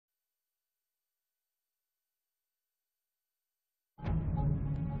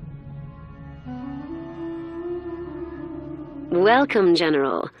Welcome,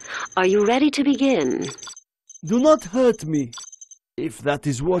 General. Are you ready to begin? Do not hurt me, if that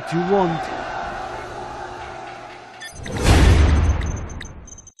is what you want.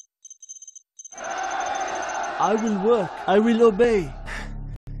 I will work. I will obey.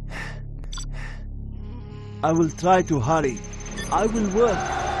 I will try to hurry. I will work.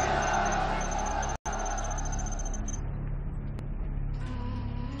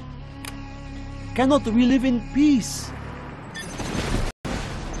 Cannot we live in peace?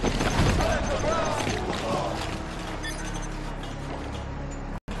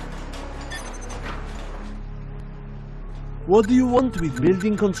 What do you want with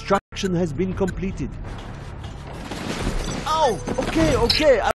building construction has been completed? Oh,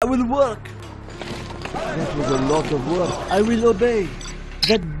 okay, I will work. That was a lot of work. I will obey.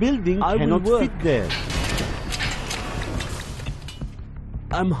 That building cannot fit there.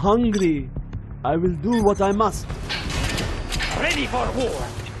 I'm hungry. I will do what I must. Ready for war.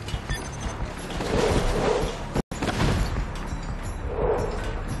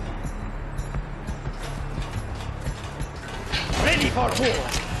 Ready for war.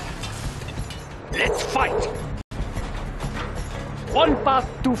 Let's fight. One path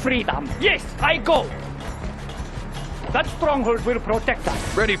to freedom. Yes, I go. That stronghold will protect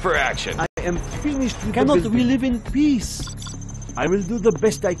us. Ready for action. I am finished with Cannot we live in peace? I will do the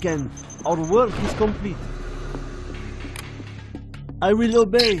best I can. Our work is complete. I will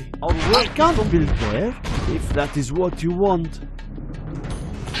obey. Our work can't build there, if that is what you want.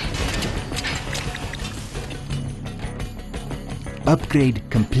 Upgrade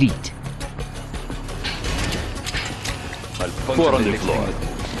complete. Four on the floor.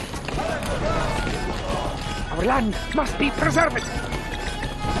 Our land must be preserved.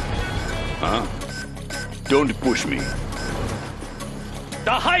 Huh? Don't push me.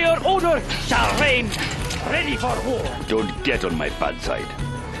 The higher order shall reign. Ready for war. Don't get on my bad side.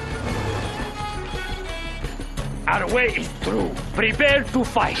 Our way is through. Prepare to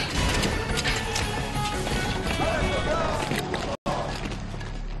fight.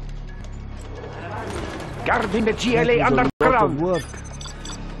 Guarding the GLA underground.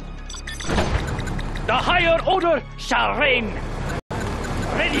 The higher order shall reign.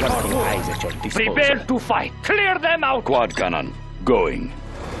 Ready for war. Prepare to fight. Clear them out. Quad cannon. Going.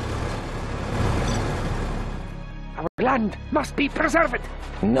 Our land must be preserved.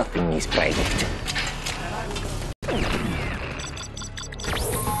 Nothing is private.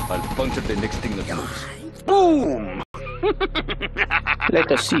 I'll puncture the next thing that moves. Boom!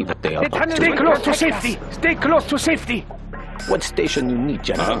 Let us see what they are up Stay to. close to safety. Stay close to safety. What station you need,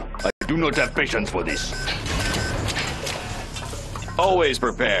 General? I do not have patience for this. Always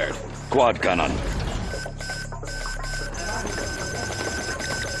prepared. Quad cannon.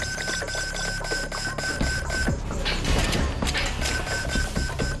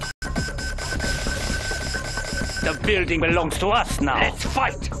 The building belongs to us now. Let's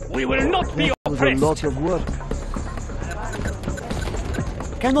fight. We will not be oppressed. A lot of work.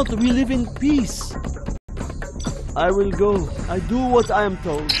 Cannot we live in peace? I will go. I do what I am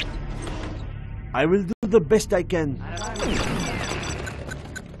told. I will do the best I can.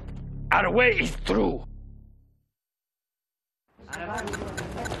 Our way is through.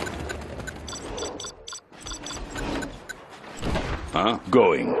 Huh?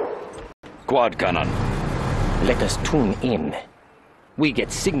 Going. Quad cannon. Let us tune in. We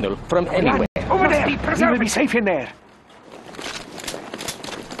get signal from anywhere. Over there. We will be safe in there.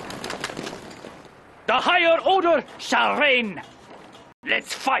 The higher order shall reign.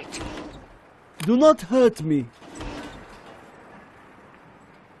 Let's fight. Do not hurt me.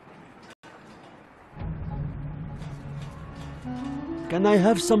 Can I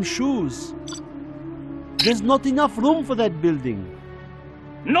have some shoes? There's not enough room for that building.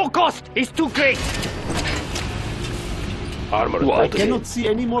 No cost is too great. Armor I cannot see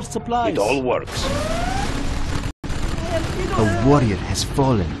any more supplies. It all works. A warrior has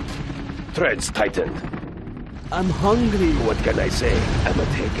fallen. Threads tightened. I'm hungry. What can I say? I'm a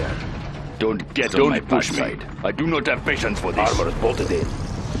taker. Don't get on my bad side. I do not have patience for this. Armor bolted in.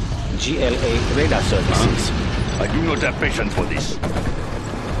 GLA radar services. I do not have patience for this.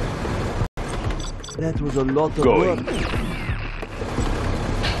 That was a lot of Going. work.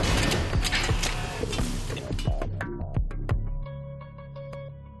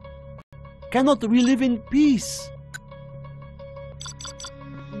 Cannot we live in peace?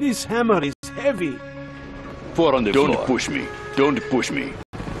 This hammer is heavy. Four on the floor. Don't push me. Don't push me.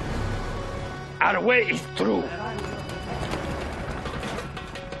 Our way is through.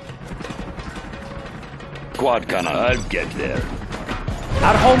 Quad cannon. I'll get there.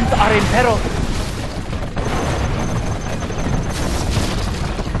 Our homes are in peril.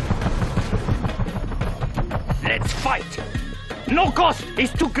 No cost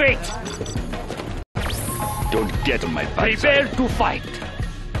is too great. Don't get on my bad Prepare side. to fight.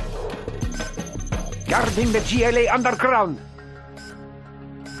 Guarding the GLA underground.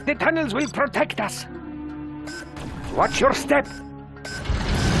 The tunnels will protect us. Watch your step.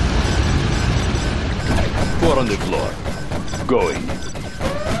 Four on the floor. Going.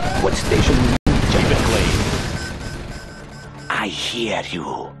 What station? Keep it clean. I hear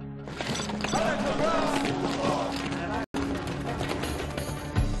you.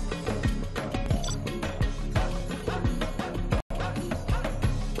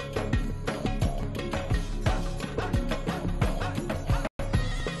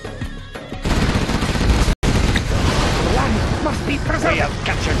 Must be preserved. We have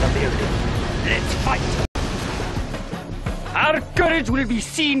captured the building. Let's fight. Our courage will be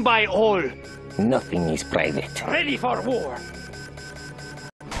seen by all. Nothing is private. Ready for war.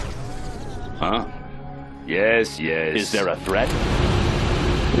 Huh? Yes, yes. Is there a threat?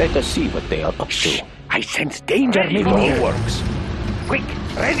 Let us see what they are up to. I sense danger. Maybe All near. works. Quick,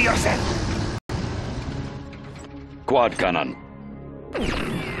 ready yourself. Quad cannon.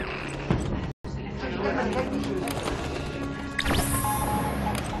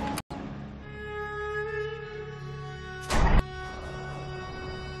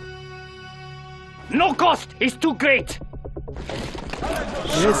 No cost is too great.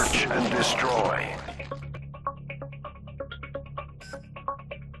 Yes. And destroy.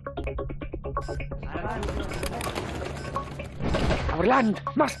 Our land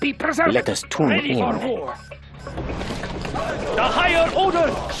must be preserved. Let us tune Ready for in. war. The higher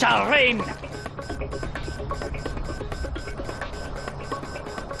order shall reign.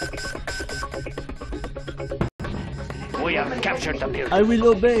 We have captured the building. I will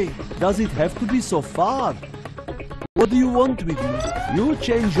obey. Does it have to be so far? What do you want with me? You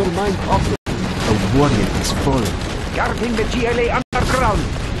change your mind often. A warrior has fallen. Guarding the GLA underground.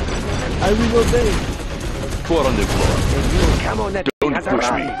 I will obey. Four on the floor. The new camo netting Don't has push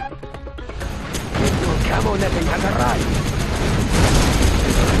me. arrived. The new camo netting has arrived.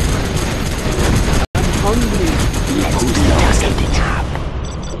 Hungry. Let's get it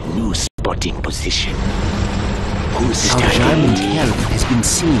up. New spotting position. Who's Our German help has been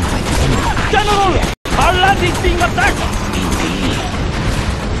seen by the enemy. General! Our land is being attacked!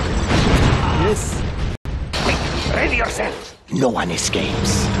 Yes. Quick, ready yourself. No one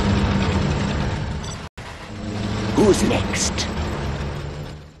escapes. Who's next?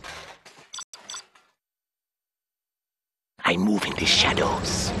 I move in the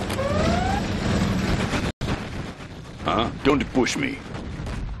shadows. Huh? Don't push me.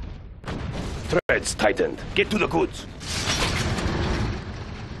 Threads tightened. Get to the goods.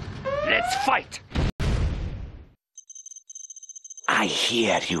 Let's fight! I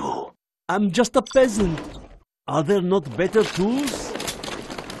hear you. I'm just a peasant. Are there not better tools?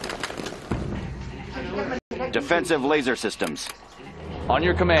 Defensive laser systems. On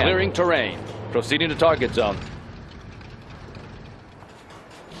your command. Clearing terrain. Proceeding to target zone.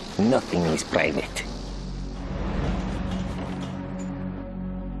 Nothing is private.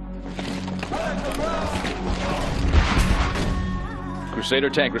 Crusader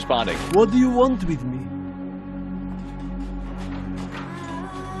tank responding. What do you want with me?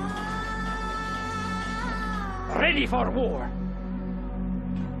 Ready for war.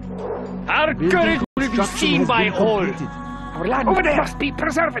 Our Building courage will be construction seen has by been all. completed. Our land Over there. must be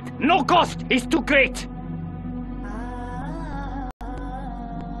preserved. No cost is too great.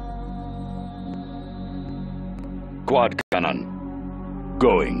 Quad cannon.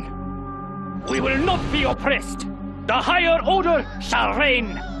 Going. We will not be oppressed. The higher order shall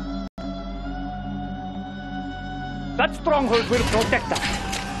reign. That stronghold will protect us.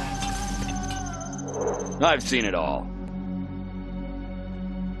 I've seen it all.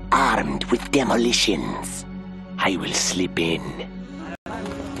 Armed with demolitions, I will slip in.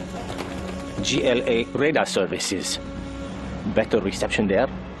 GLA radar services. Better reception there?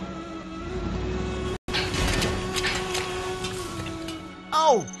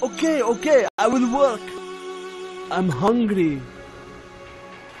 Oh, okay, I will work. I'm hungry.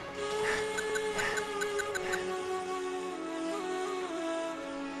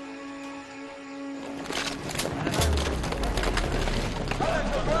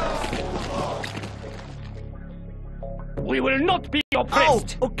 We will not be Oh,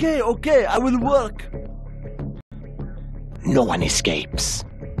 oppressed. okay, I will work. No one escapes.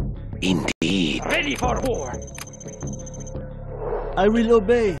 Indeed. Ready for war. I will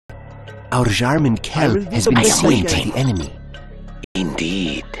obey. Our German will help do has the been best seen I by can. the enemy.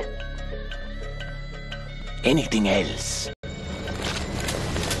 Indeed. Anything else?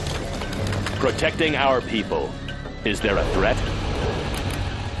 Protecting our people. Is there a threat?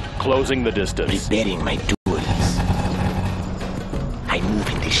 Closing the distance. Preparing my tools. I move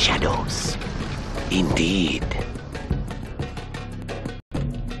in the shadows. Indeed.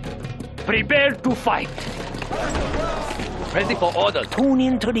 Prepare to fight. Ready for orders. Tune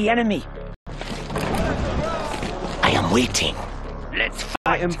into the enemy. I am waiting. Let's fight.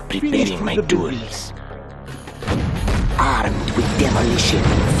 I am finished Preparing my with the business. tools. Armed with demolition.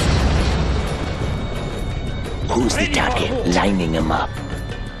 Who's the target? Lining them up.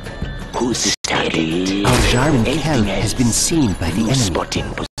 Who's the target? Our Jarman Anything Kell has else? been seen by the New enemy. spotting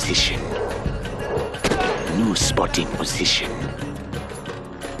position. New spotting position.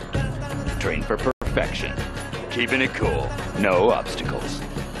 Train for perfection. Keeping it cool. No obstacles.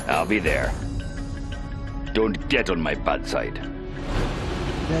 I'll be there. Don't get on my bad side.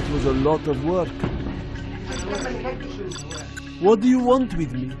 That was a lot of work. What do you want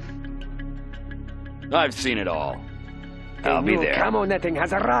with me? I've seen it all. I'll be New there. camo netting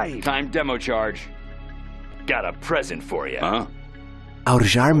has arrived. Time demo charge. Got a present for you. Huh? Our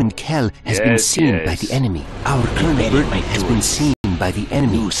Jarman Kell has been Yes, seen by yes. the enemy. Our Colonel Preparing Burton my has been tools. seen by the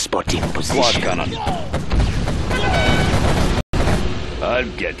enemy. New spotting Quad position. cannon.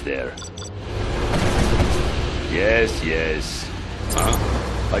 I'll get there. Yes, yes.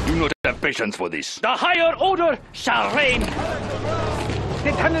 Huh? I do not have patience for this. The higher order shall reign.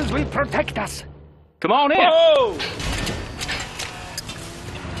 The tunnels will protect us. Come on in. Oh!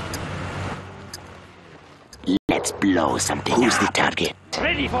 Let's blow something. Who's the target?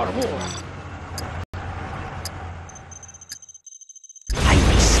 Ready for war. I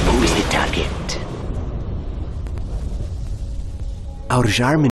miss. Who's the target? Our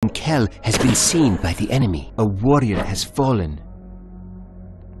Jarman Kell has been seen by the enemy. A warrior has fallen.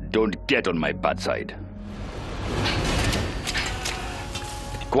 Don't get on my bad side.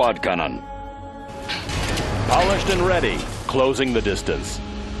 Quad cannon. Polished and ready. Closing the distance.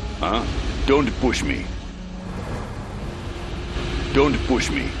 Huh? Don't push me. Don't push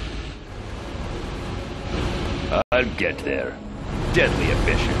me. I'll get there. Deadly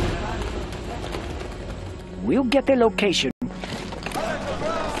efficient. We'll get the location.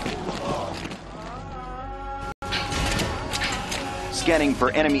 Scanning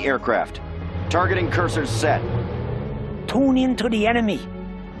for enemy aircraft. Targeting cursors set. Tune into the enemy.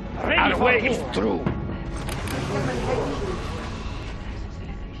 Our way is through.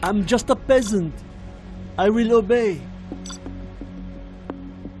 I'm just a peasant. I will obey.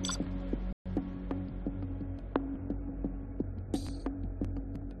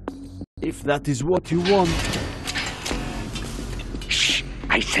 If that is what you want. Shh!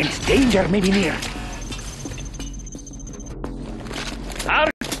 I sense danger may be near. Our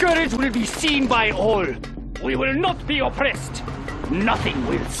courage will be seen by all. We will not be oppressed. Nothing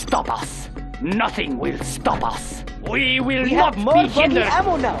will stop us. Nothing will stop us. We will not be hindered.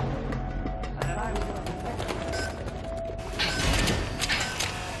 ammo now.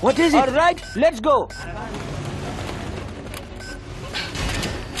 What is it? All right, let's go.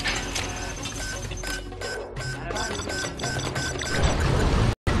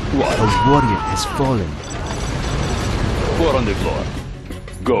 What? A warrior has fallen. 4 on the floor.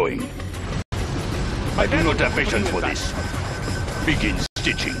 Going. I do not have patience for this. Begin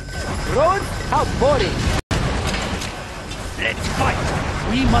stitching. Road? How boring. Let's fight.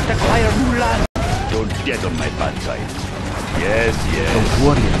 We must acquire new land. Don't get on my bad side. Yes, A yes.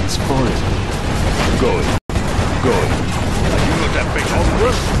 warrior has fallen. Going. Going. I do not have patience for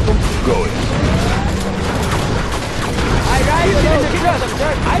this. Going. I ride in the truck.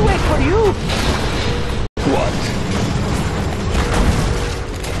 I wait for you. What?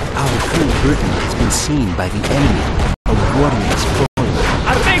 Our Colonel Burton has been seen by the enemy. A warrior has fallen.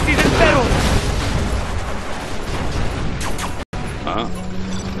 Our base is in peril. Huh?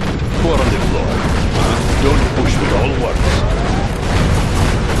 4 on the floor. Huh? Don't push me, all works.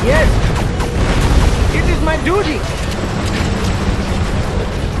 Yes. It is my duty.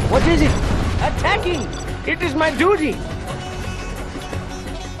 What is it? Attacking. It is my duty.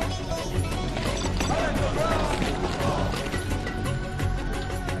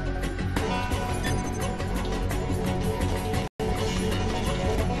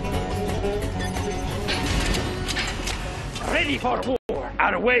 Ready for war.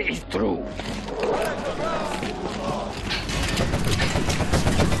 Our way is through.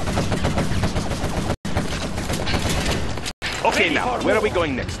 Okay, now, where are we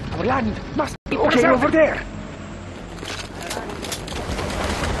going next? Our land must be okay over there.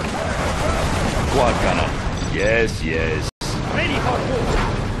 Quad cannon. Yes, yes. Ready for war.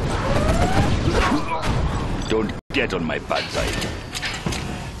 Don't get on my bad side.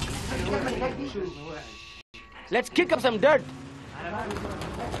 Let's kick up some dirt.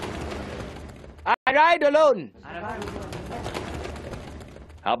 I ride alone.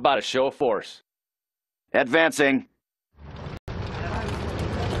 How about a show of force? Advancing.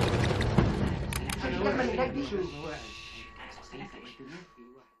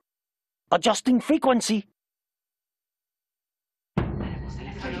 Adjusting frequency.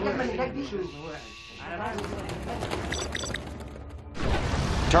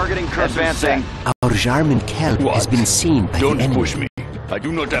 Targeting cursor set. Our Jarman Kell has been seen by Don't the enemy. push me. I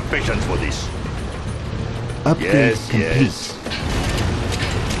do not have patience for this. Upgrade Yes, complete. yes.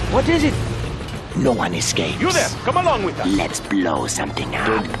 What is it? No one escapes. You there, come along with us. Let's blow something up.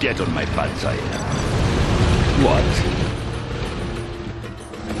 Don't get on my bad side. What?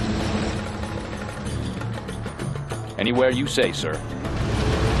 Anywhere you say, sir.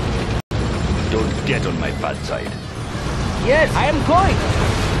 Don't get on my bad side. Yes, I am going.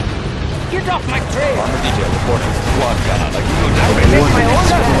 Get off my trail. Armor detail reporting. Squad gun. I will make my own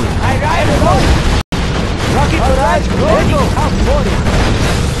path. I ride alone. Rocket barrage ready. Out for it.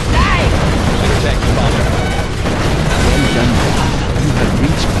 Die! Center tank responder. Well done. You have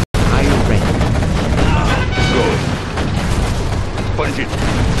reached a higher rank. Go. Punch it.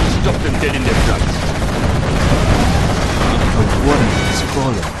 Stop them dead in their tracks. A warrior has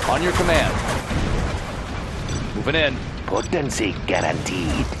fallen. On your command. Moving in. Potency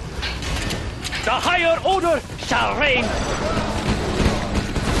guaranteed. The higher order shall reign.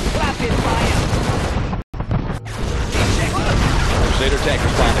 Rapid fire. Crusader tank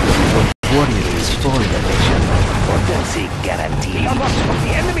responding. Warrior has fallen. Potency guaranteed. Come up from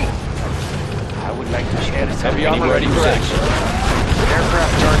the enemy. I would like to share some. Heavy armor ready for action.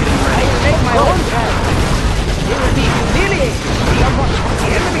 Aircraft targeting I ready. will make my own path. You will be humiliated. Come up from the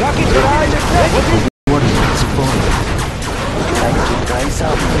enemy. Rocket barrage ready. Warrior has fallen. Time to try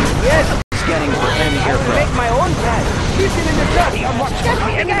something. Yes. Scanning for enemy I will make aircraft. my own path. Listen in the dust. Come watch from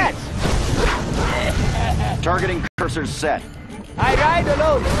the enemy. Targeting cursor set. I ride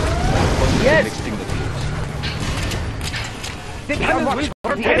alone. Yes. Extinguished. The tunnels will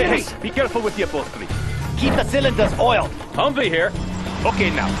protect me. Be careful with the upholstery. Keep the cylinders oiled. Humvee here. Okay,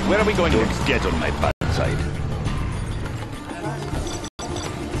 now, where are we going Don't next? get on my bad side.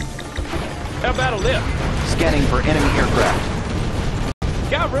 How about a lift? Scanning for enemy aircraft.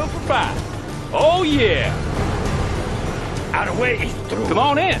 Got room for 5. Oh, yeah. Our way is through. Come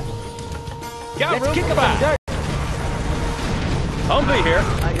on in. Got Let's room kick for up some 5. dirt. Humvee here.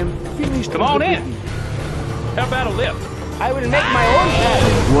 I am finished. Come with on the in. cooking. How about a lift? I will make my own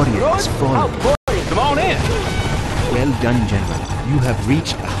path. Warrior has Out fallen. for it. Come on in. Well done, General. You have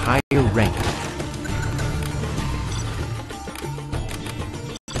reached a higher rank.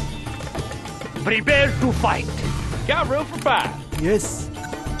 Prepare to fight. Got room for 5. Yes.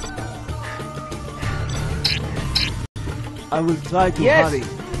 I will try to Yes. hurry.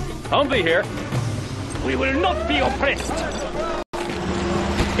 Humvee here. We will not be oppressed.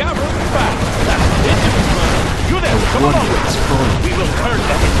 Got room for 5. You there. Come on. Warrior has fallen. We will turn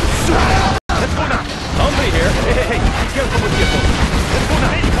them soon. Let's go now. Humvee here. Hey, be careful with the upholstery. Let's go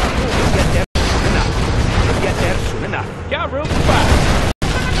now. We'll get there soon enough. We'll get there soon enough. Got room for 5.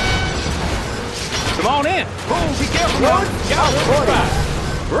 Come on in. Oh, be careful now. Got room for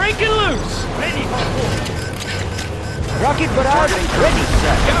 5. Breaking loose. Ready for war. Rocket barrage ready.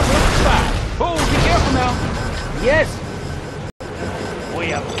 Got room for 5. Oh, be careful now. Yes. We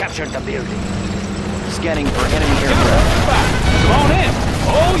have captured the building. Scanning for enemy Got room aircraft. for 5. Come on in.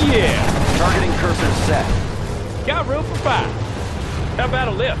 Oh, yeah. Targeting cursor set. Got room for 5. How about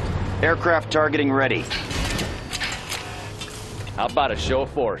a lift? Aircraft targeting ready. How about a show of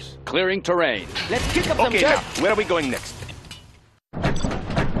force? Clearing terrain. Let's kick up some Okay, dirt. now, where are we going next?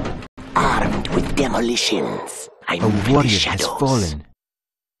 Armed with demolitions. I A move in the warrior has shadows. fallen.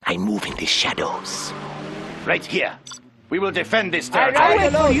 I move in the shadows. Right here. We will defend this I territory.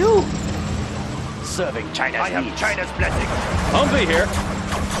 ride for you. Serving China's needs. China's blessing. Humvee here.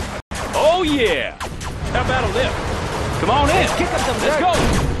 Oh, yeah. How about a lift? Come on in. Kick up some Let's dirt. go.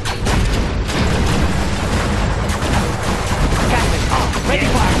 Ready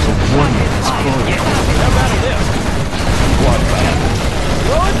for action. Warrior has fallen. How about a lift?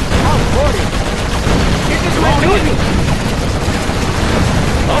 Road out for it. This is my duty.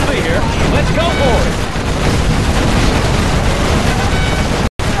 Humvee here. Let's go for it.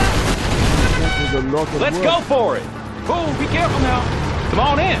 That was a lot of Let's work. go for it. Oh, be careful now. Come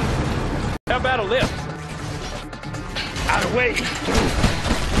on in. How about a lift? Our way is through.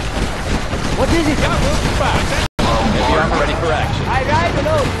 What is it? Got room for 5. Heavy armor ready for action. I ride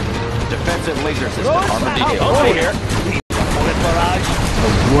alone. Defensive laser system. Road Armor out detail. for Humvee it. here. Bullet barrage. A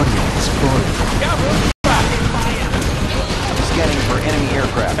warrior has fallen. Got room for 5. Scanning for enemy enemy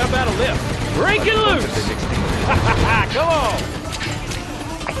aircraft. How about a lift? Break it loose! Come on!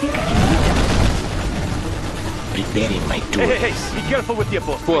 I think I can hear them. Preparing my tools. Hey, be careful with your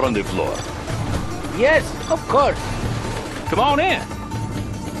boat. 4 on the floor. Yes, of course. Come on in.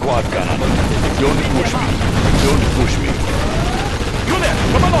 Quad cannon. Don't push me. Don't push me. You there,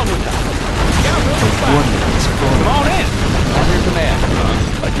 come along with that. Warrior has Come fallen. on in. I'm your command.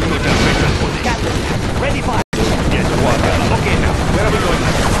 I do not have patience for this. Ready for Yes, quad cannon. Okay, now, where are we going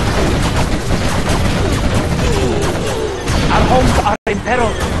next? Our homes are in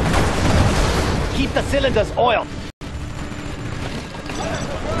peril. Keep the cylinders oiled.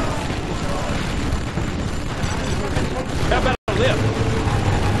 How about a lift?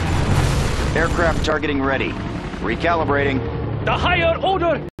 Aircraft targeting ready. Recalibrating. The higher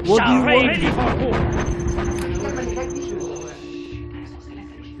order What do shall you reign. want? Ready for war.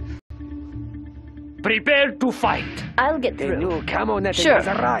 Prepare to fight. I'll get The through. new camo netting Sure. has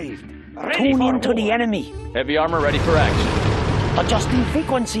arrived. Ready Tune for into the war. enemy. Heavy armor ready for action. Adjusting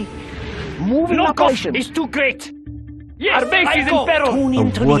frequency. Moving Knockoff operations. is too great. Yes, Our base I is go. in peril. Tune A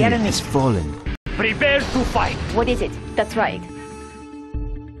into the warrior enemy. has fallen. Prepare to fight. What is it? That's right.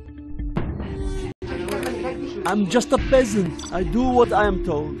 I'm just a peasant. I do what I am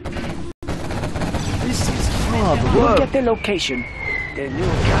told. This is hard We'll work. get the location. The new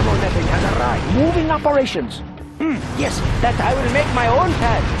camo netting has arrived. Moving operations. Yes, that I will make my own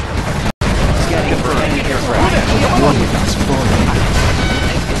pad. Scanning for enemy aircraft. Warrior has fallen.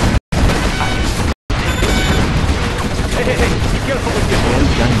 Hey, be careful with your Well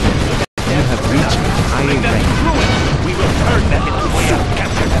done, men. You have reached a higher rank. We will turn them into we have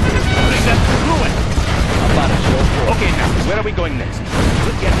captured them. Bring them to ruin. about a show for. Okay, now, where are we going next?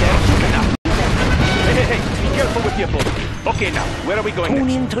 We'll get there soon enough. Hey, be careful with your boat. Okay, now, where are we going Tune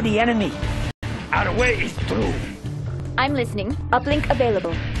next? into the enemy. Our way is through. I'm listening. Uplink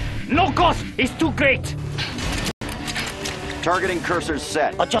available. No cost is too great. Targeting cursors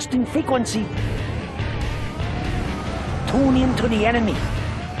set. Adjusting frequency. Tune into the enemy.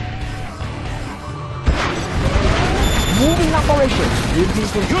 Moving operations. Building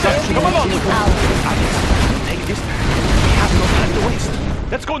construction. Come along. Take this. We have no time to waste.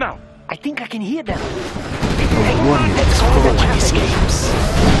 Let's go now. I think I can hear them. A warrior has fallen. Escapes.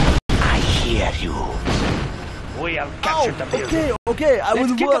 I hear you. We have captured the building. Okay, I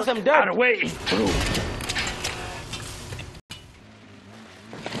will Kick work. up some dirt. Our way is through.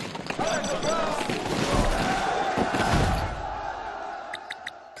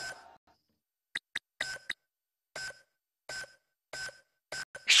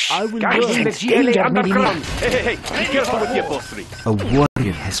 I will Guys in the work. GLA underground. Hey, be careful with your boat, three. A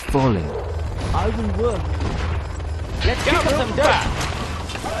warrior has fallen. I will work. Let's kick up some dirt.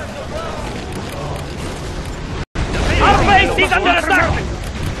 Our base is under attack.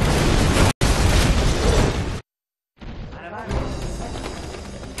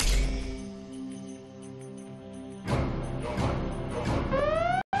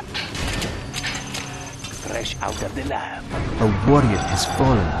 Fresh out of the lab. A warrior has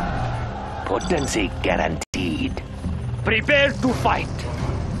fallen. Potency guaranteed. Prepare to fight.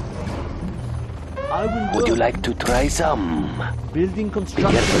 I will work. Would you like to try some? Building Be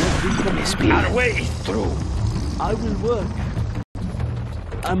construction has been careful. Miss completed. Our way is through. I will work.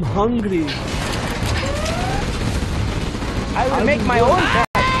 I'm hungry. I will I make will my work. own pad.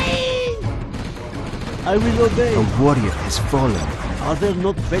 I will obey. A warrior has fallen. Are there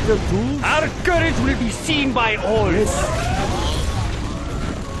not better tools? Our courage will be seen by all. Yes.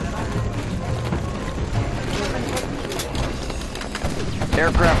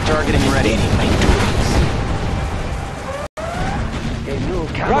 Aircraft targeting ready. The new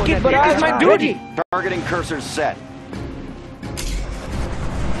camo Rocket netting barrage, has my arrived. duty. Targeting cursors set.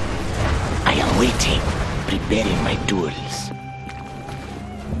 I am waiting, preparing my tools.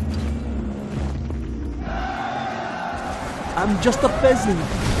 I'm just a peasant.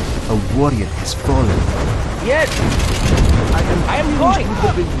 A warrior has fallen. Yes, I am going. With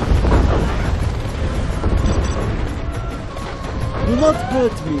the building. Do not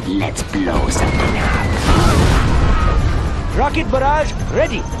hurt me. Let's blow something up. Rocket barrage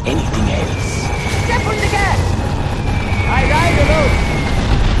ready. Anything else? Step on the gas. I ride alone.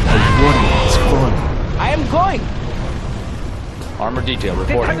 A warrior has fallen. I am going. Armor detail The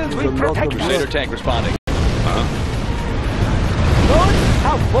reporting. tunnels will protect us. Crusader tank responding. Lord,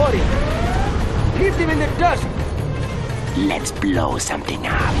 how boring. Leave them in the dust. Let's blow something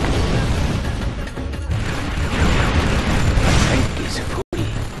up. Tank is full.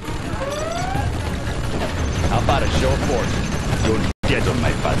 How about a show of force? Don't get on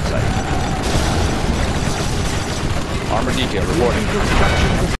my bad side. Armor detail Volunteer reporting.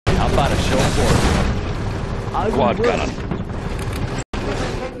 How about a show of force? I will Quad work. cannon.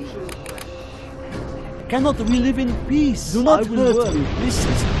 Cannot we live in peace? Do not hurt me. This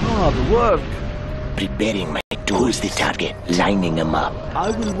is hard work. Preparing my tools. Who's the target? Lining them up.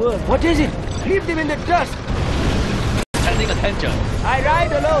 I will work. What is it? Leave them in the dust. Sending attention. I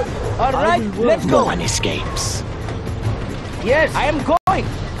ride alone. All I right, will work. let's No go. one escapes. Yes, I am going.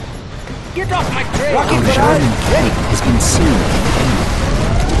 Get off my trail. Our Jarman Kell has been seen by the enemy.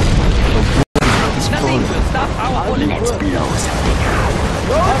 A warrior is Nothing fallen. will stop our bullets. Let's blow something up.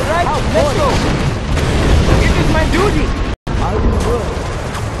 All right, let's go. It is my duty. I will work.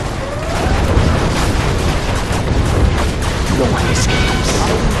 No one escapes.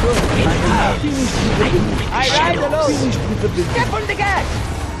 Enemy heads. I move in the I ride alone. shadows. Finished with the business. Step on the gas.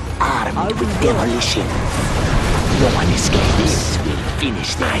 Armed with demolition. No one escapes. We'll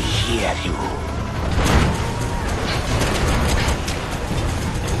finish them. I hear you.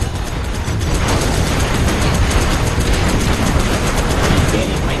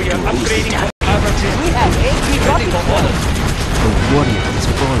 We are upgrading our We have 80 rocket bullets. A warrior is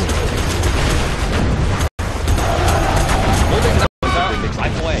fallen.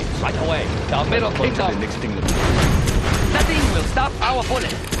 Right away. Right away. Down middle. Kingdom. Nothing will stop our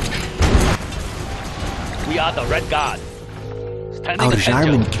bullets. We are the Red Guard. Standing Our attention.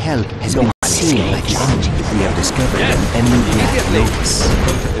 Jarman Kell has been seen by the enemy. We have discovered Yes. an enemy black locus.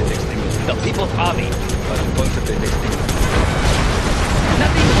 The People's Army.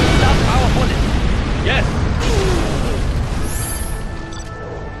 Nothing will stop our bullets. Yes.